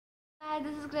Hi,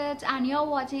 this is Chris and you're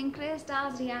watching Chris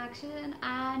Star's Reaction,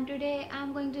 and today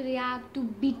I'm going to react to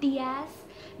BTS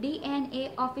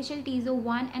DNA official teaser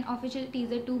 1 and official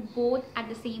teaser 2 both at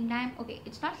the same time. Okay,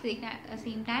 it's not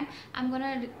same time. I'm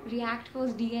gonna react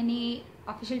first DNA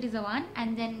official teaser 1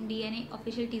 and then DNA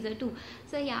official teaser 2.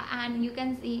 So yeah, and you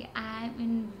can see I'm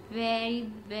in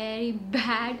very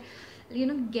bad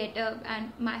get up,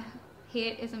 and my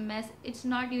hair is a mess. It's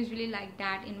not usually like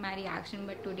that in my reaction,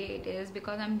 but today it is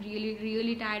because I'm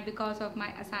really tired because of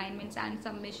my assignments and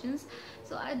submissions,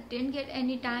 so I didn't get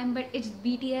any time. But it's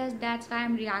BTS, that's why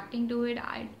I'm reacting to it.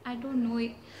 I don't know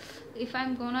if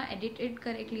I'm gonna edit it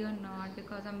correctly or not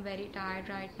because I'm very tired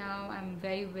right now. I'm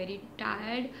very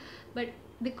tired, but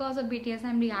because of BTS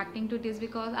I'm reacting to this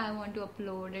because I want to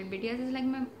upload it. BTS is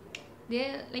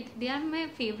like they are my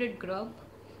favorite group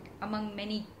among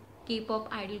many K-pop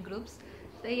idol groups.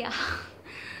 So yeah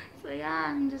so yeah,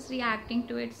 I'm just reacting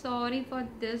to it. Sorry for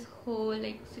this whole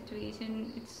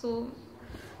situation. It's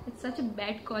such a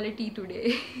bad quality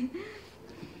today.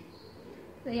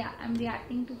 So yeah, I'm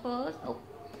reacting to first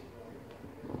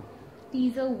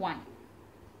teaser 1,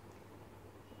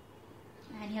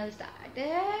 and here we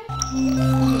started.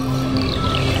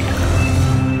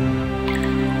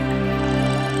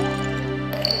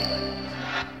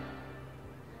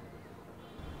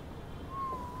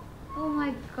 Oh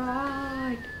my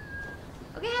god.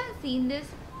 Okay, I haven't seen this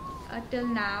till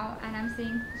now, and I'm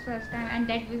seeing this first time, and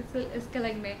that whistle is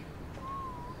killing me.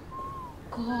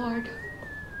 God,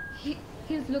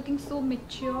 he's looking so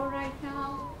mature right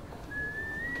now.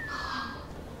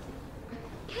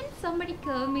 Can somebody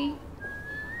kill me?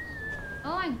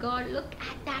 Oh my god, look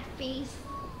at that face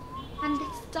and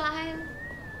that style.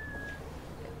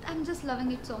 I'm just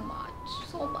loving it so much.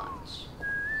 Oh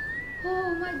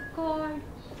my god.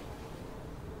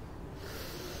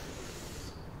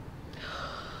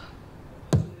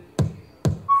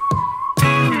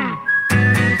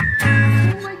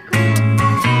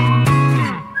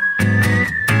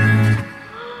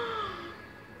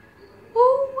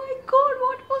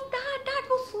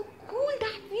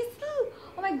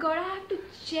 God, I have to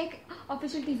check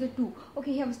official teaser 2.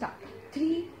 Okay, here we start.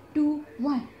 3, 2,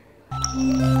 1. Oh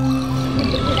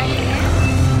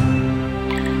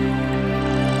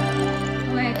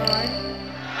my god.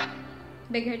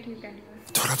 Big hit, you can do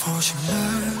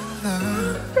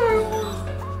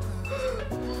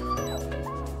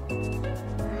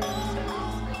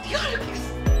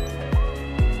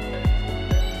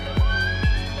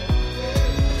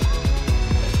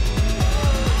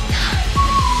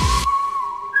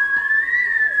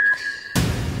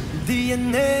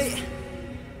DNA.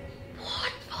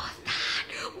 What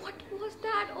was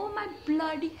that? Oh my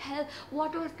bloody hell.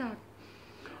 What was that?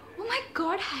 Oh my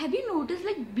god, have you noticed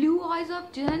blue eyes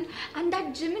of Jin, and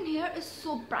that Jimin here is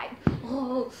so bright.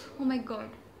 Oh my god.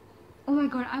 Oh my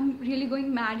god, I'm really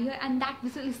going mad here, and that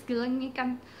whistle is killing me.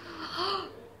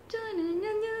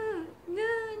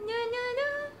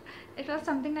 It was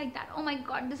something like that. Oh my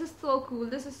god, this is so cool.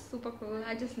 This is super cool.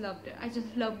 I just loved it. I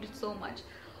just loved it so much.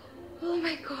 Oh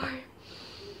my god.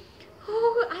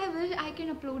 Oh, I wish I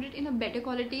can upload it in a better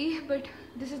quality, but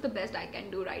this is the best I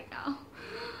can do right now.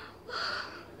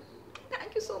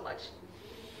 Thank you so much.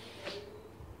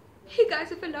 Hey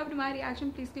guys, if you loved my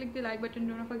reaction, please click the like button.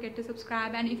 Don't forget to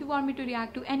subscribe, and if you want me to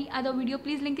react to any other video,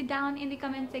 please link it down in the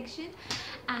comment section.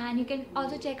 And you can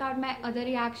also check out my other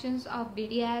reactions of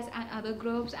BTS and other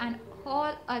groups and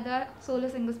all other solo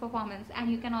singles performance.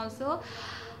 And you can also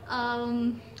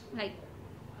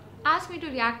ask me to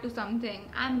react to something.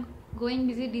 I'm going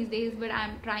busy these days, but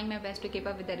I'm trying my best to keep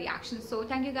up with the reactions. So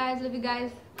thank you guys, love you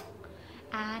guys,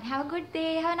 and have a good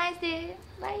day, have a nice day,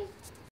 bye.